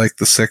before like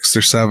the 6th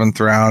or 7th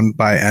round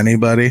by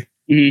anybody.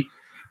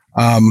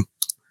 Mm-hmm.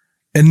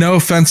 And no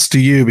offense to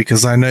you,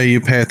 because I know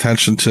you pay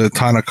attention to a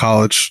ton of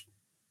college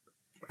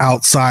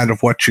outside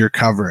of what you're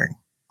covering,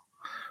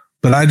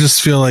 but I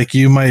just feel like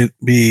you might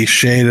be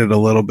shaded a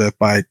little bit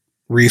by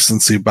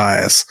recency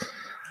bias.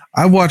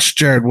 I watched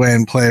Jared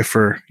Wayne play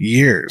for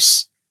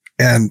years,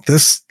 and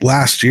this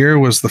last year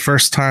was the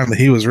first time that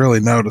he was really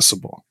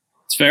noticeable.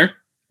 It's fair.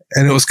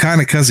 And it was kind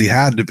of because he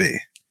had to be,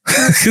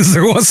 because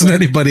there wasn't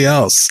anybody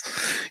else,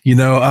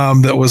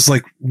 that was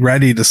like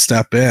ready to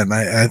step in.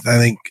 I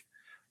think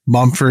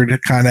Mumford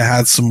kind of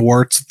had some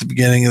warts at the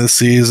beginning of the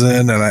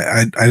season, and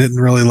I didn't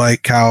really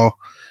like how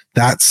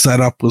that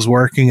setup was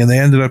working, and they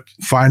ended up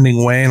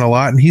finding Wayne a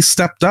lot, and he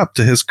stepped up,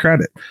 to his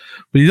credit.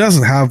 But he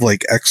doesn't have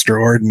like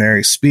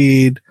extraordinary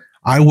speed.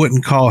 I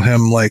wouldn't call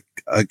him like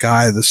a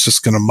guy that's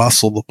just going to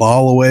muscle the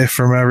ball away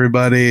from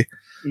everybody.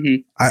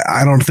 Mm-hmm.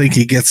 I don't think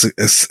he gets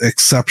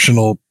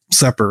exceptional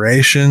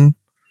separation.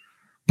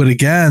 But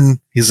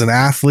again, he's an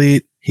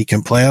athlete. He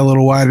can play a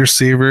little wide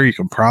receiver. You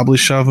can probably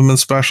shove him in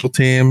special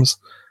teams.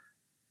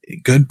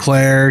 Good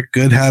player,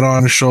 good head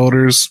on his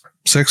shoulders,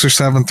 6th or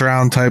 7th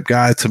round type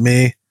guy to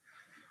me.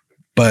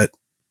 But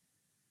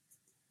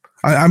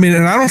I mean,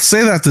 and I don't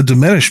say that to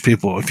diminish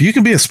people. If you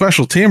can be a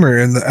special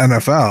teamer in the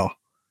NFL,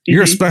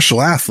 you're a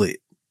special athlete.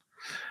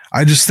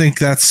 I just think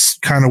that's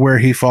kind of where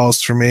he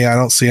falls for me. I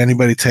don't see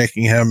anybody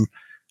taking him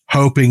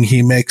hoping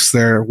he makes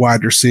their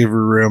wide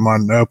receiver room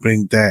on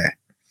opening day.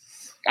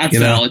 That's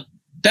valid.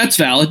 That's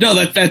valid.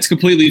 No, that's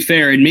completely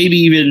fair. And maybe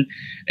even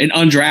an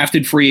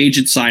undrafted free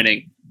agent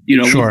signing,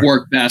 would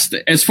work best.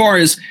 As far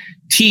as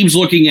teams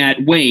looking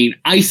at Wayne,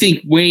 I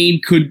think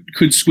Wayne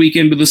could squeak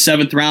into the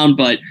 7th round,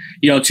 but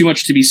too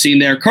much to be seen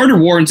there. Carter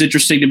Warren's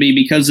interesting to me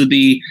because of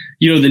the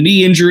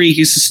knee injury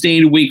he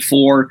sustained in week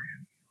 4.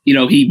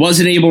 He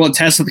wasn't able to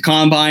test at the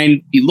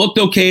combine. He looked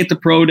okay at the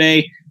pro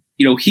day.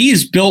 He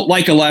is built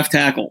like a left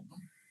tackle.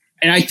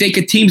 And I think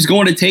a team's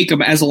going to take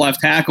him as a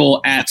left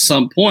tackle at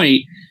some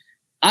point.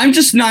 I'm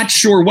just not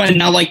sure when.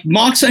 Now, like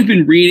mocks I've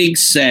been reading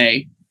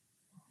say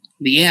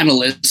the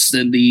analysts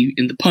and the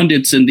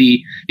pundits and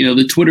the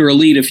Twitter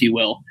elite, if you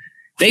will,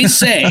 they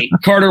say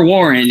Carter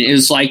Warren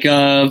is like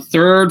a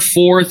third,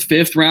 fourth,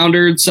 fifth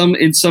rounder in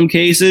some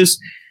cases.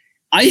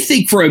 I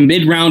think for a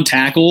mid-round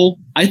tackle,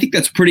 I think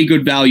that's pretty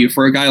good value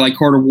for a guy like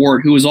Carter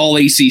Warren, who was all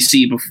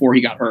ACC before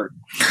he got hurt.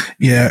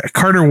 Yeah,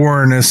 Carter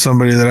Warren is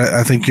somebody that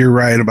I think you're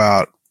right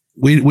about.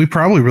 We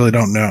probably really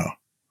don't know.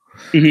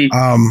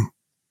 Mm-hmm.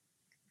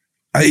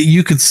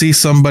 You could see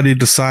somebody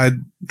decide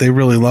they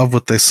really love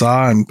what they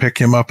saw and pick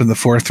him up in the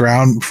fourth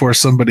round before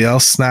somebody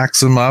else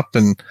snacks him up,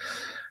 and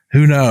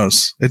who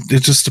knows?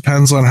 It just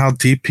depends on how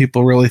deep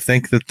people really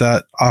think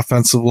that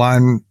offensive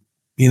line,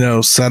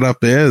 setup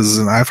is.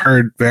 And I've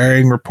heard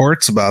varying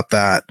reports about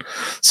that.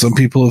 Some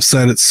people have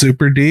said it's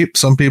super deep.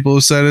 Some people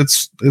have said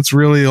it's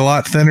really a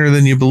lot thinner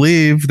than you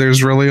believe.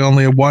 There's really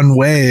only one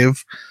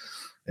wave.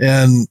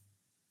 And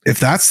if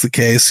that's the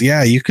case,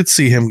 yeah, you could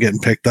see him getting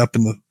picked up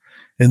in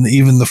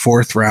even the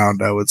fourth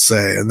round, I would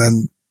say. And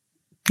then,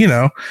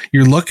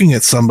 you're looking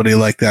at somebody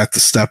like that to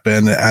step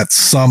in at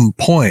some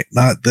point,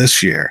 not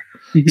this year.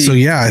 Mm-hmm. So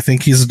yeah, I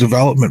think he's a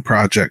development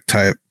project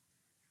type.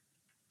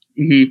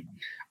 Mm-hmm.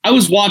 I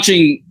was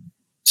watching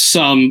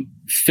some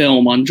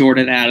film on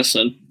Jordan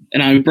Addison,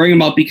 and I would bring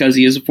him up because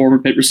he is a former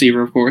Pitt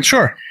receiver, of course.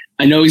 Sure.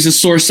 I know he's a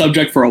sore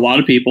subject for a lot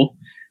of people,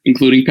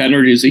 including Pat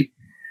Narduzzi.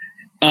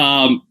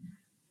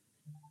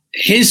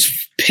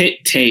 His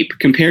Pitt tape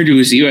compared to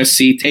his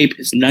USC tape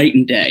is night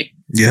and day.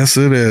 Yes,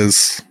 it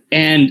is.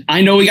 And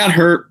I know he got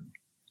hurt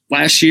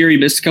last year. He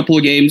missed a couple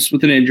of games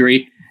with an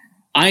injury.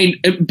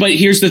 But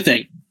here's the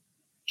thing.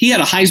 He had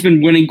a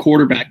Heisman winning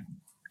quarterback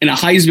and a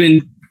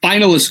Heisman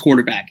finalist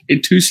quarterback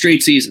in 2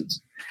 straight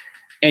seasons.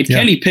 And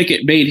Kenny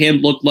Pickett made him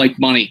look like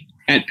money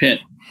at Pitt.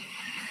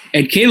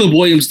 And Caleb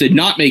Williams did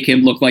not make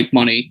him look like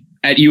money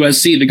at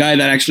USC, the guy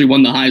that actually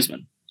won the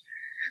Heisman.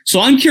 So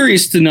I'm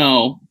curious to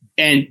know,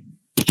 and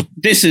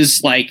this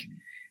is like,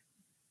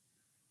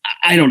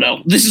 I don't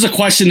know. This is a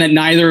question that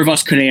neither of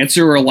us could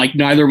answer, or like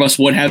neither of us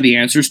would have the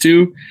answers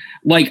to.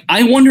 Like,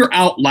 I wonder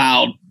out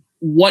loud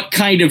what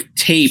kind of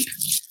tape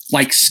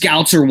like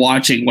scouts are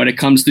watching when it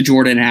comes to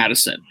Jordan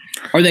Addison.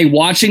 Are they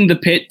watching the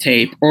Pitt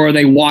tape, or are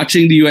they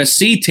watching the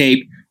USC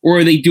tape, or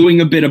are they doing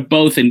a bit of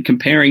both and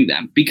comparing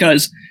them?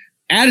 Because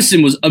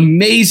Addison was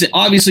amazing.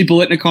 Obviously,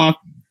 Biletnikoff,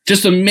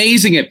 just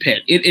amazing at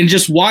Pitt. And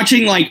just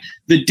watching like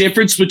the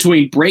difference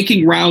between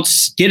breaking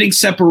routes, getting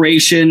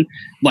separation,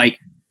 like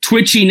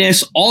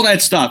twitchiness, all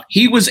that stuff.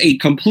 He was a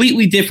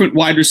completely different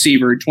wide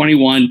receiver in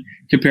 21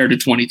 compared to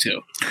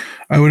 22.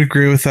 I would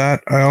agree with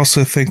that. I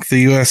also think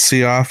the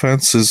USC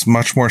offense is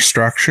much more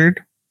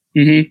structured.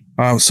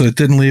 Mm-hmm. So it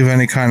didn't leave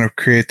any kind of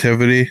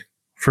creativity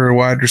for a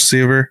wide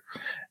receiver,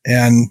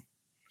 and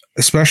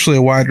especially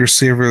a wide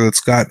receiver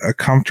that's got a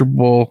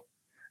comfortable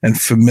and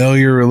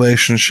familiar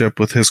relationship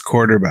with his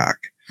quarterback,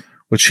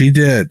 which he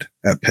did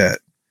at Pitt.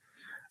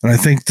 And I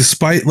think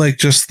despite like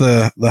just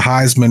the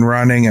Heisman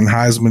running and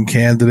Heisman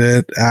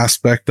candidate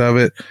aspect of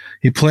it,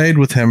 he played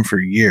with him for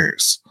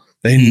years.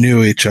 They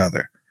knew each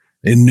other.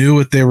 They knew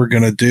what they were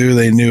going to do.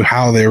 They knew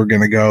how they were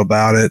going to go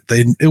about it.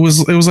 It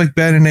was like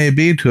Ben and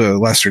AB to a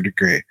lesser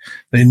degree.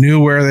 They knew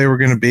where they were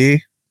going to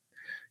be.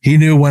 He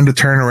knew when to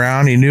turn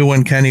around. He knew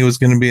when Kenny was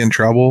going to be in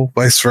trouble,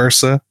 vice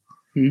versa.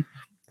 Mm-hmm.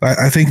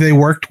 I think they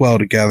worked well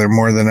together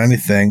more than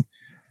anything.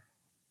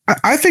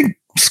 I think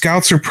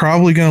scouts are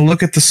probably going to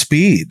look at the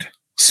speed.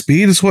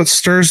 Speed is what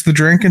stirs the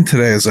drink in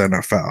today's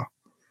NFL.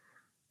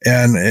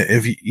 And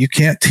if you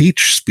can't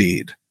teach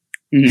speed,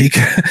 you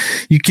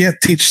can't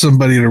teach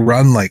somebody to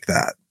run like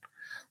that.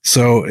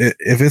 So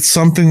if it's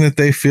something that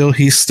they feel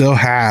he still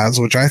has,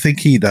 which I think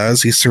he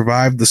does, he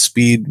survived the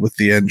speed with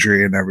the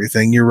injury and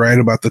everything. You're right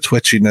about the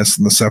twitchiness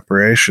and the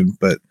separation,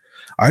 but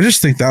I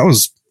just think that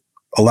was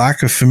a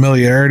lack of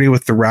familiarity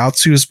with the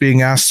routes he was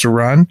being asked to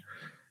run,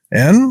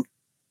 and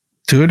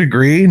to a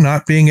degree,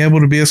 not being able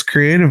to be as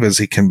creative as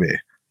he can be.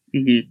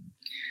 Mm-hmm.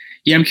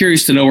 Yeah, I'm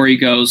curious to know where he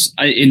goes.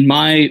 In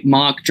my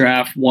mock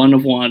draft 1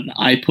 of 1,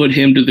 I put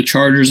him to the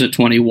Chargers at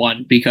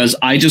 21 because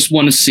I just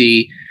want to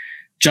see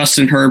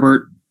Justin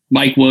Herbert,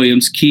 Mike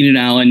Williams, Keenan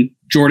Allen,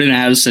 Jordan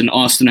Addison,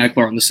 Austin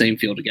Eckler on the same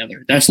field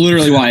together. That's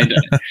literally why I did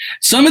it.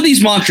 Some of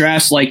these mock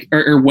drafts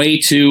are way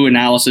too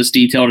analysis,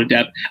 detailed, and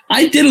depth.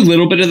 I did a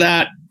little bit of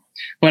that,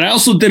 but I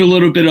also did a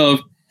little bit of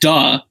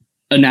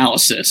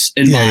analysis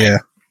in mine. Yeah.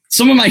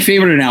 Some of my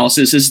favorite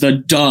analysis is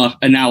the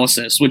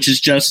analysis, which is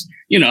just,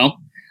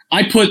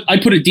 I put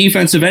a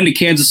defensive end to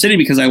Kansas City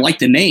because I like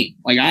the name.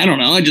 Like, I don't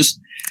know.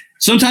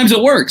 Sometimes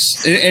it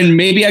works, and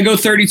maybe I go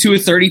 32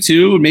 at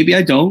 32, and maybe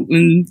I don't,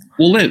 and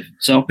we'll live.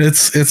 So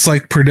it's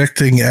like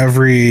predicting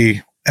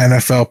every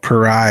NFL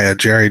pariah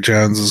Jerry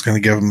Jones is going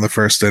to give him the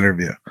first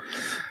interview.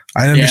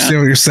 I understand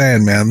what you're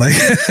saying, man. Like,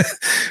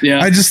 yeah,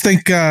 I just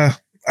think I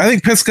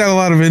think Pitt's got a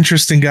lot of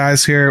interesting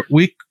guys here.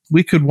 We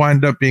could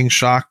wind up being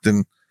shocked,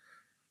 and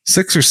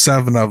 6 or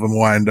 7 of them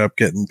wind up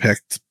getting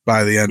picked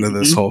by the end of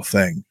this whole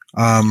thing.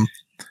 I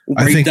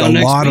think a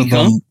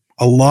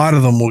lot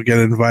of them will get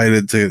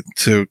invited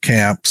to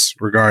camps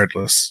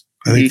regardless.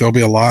 I think there'll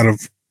be a lot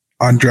of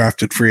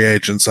undrafted free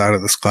agents out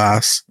of this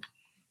class,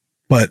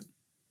 but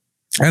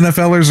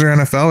NFLers are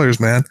NFLers,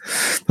 man.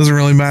 Doesn't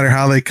really matter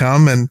how they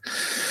come, and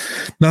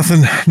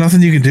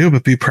nothing you can do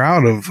but be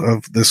proud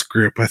of this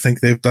group. I think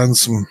they've done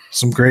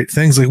some great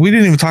things. Like, we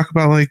didn't even talk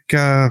about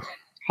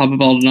Papa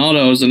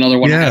Baldonado is another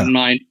one I had in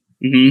mind.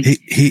 Mm-hmm.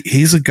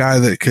 He's a guy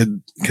that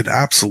could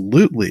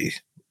absolutely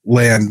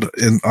land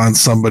on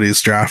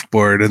somebody's draft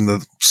board in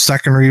the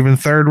second or even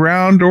third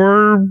round,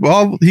 or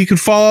he could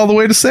fall all the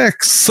way to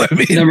 6. I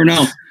mean, you never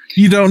know.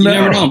 You don't know. You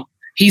never know.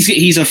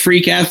 He's a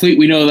freak athlete.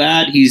 We know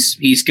that.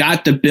 He's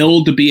got the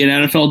build to be an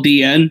NFL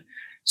DN.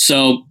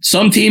 So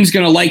some team's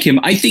going to like him.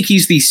 I think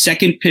he's the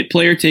second Pitt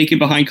player taken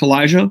behind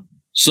Kalijah.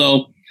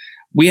 So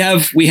we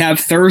have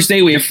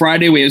Thursday, we have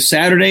Friday, we have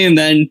Saturday, and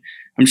then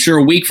I'm sure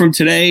a week from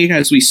today,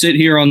 as we sit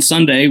here on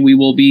Sunday, we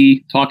will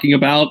be talking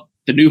about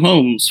the new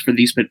homes for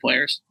these Pitt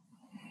players.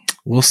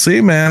 We'll see,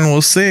 man.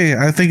 We'll see.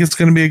 I think it's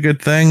going to be a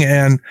good thing,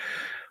 and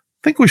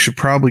I think we should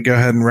probably go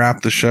ahead and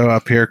wrap the show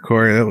up here,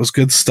 Corey. It was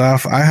good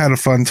stuff. I had a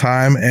fun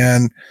time,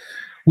 and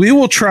we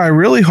will try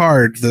really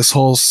hard this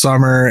whole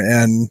summer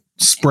and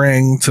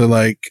spring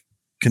to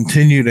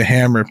continue to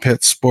hammer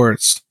Pitt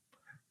sports.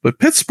 But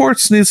Pitt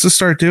sports needs to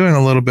start doing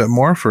a little bit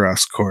more for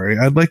us, Corey.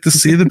 I'd like to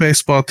see the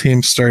baseball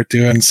team start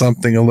doing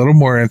something a little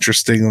more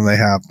interesting than they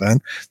have been.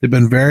 They've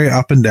been very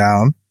up and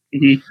down.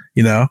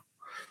 Mm-hmm.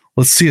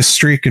 Let's see a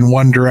streak in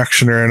one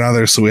direction or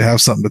another so we have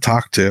something to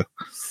talk to.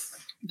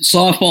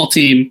 Softball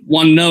team,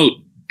 one note,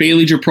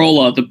 Bailey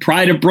Giprola, the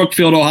pride of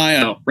Brookfield,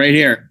 Ohio, right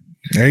here.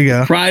 There you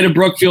go. Pride of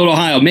Brookfield,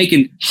 Ohio,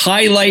 making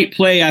highlight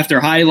play after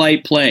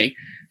highlight play,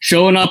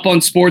 showing up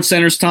on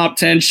SportsCenter's top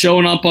 10,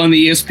 showing up on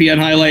the ESPN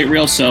highlight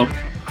reel. So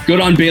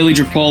good on Bailey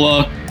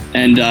Giprola.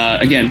 And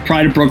again,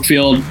 pride of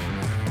Brookfield,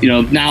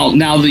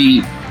 now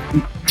the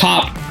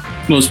top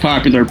most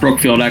popular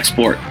Brookfield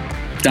export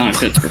down in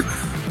Pittsburgh.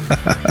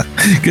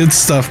 Good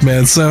stuff,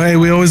 man. So, hey,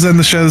 we always end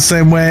the show the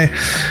same way.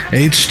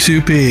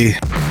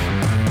 H2P.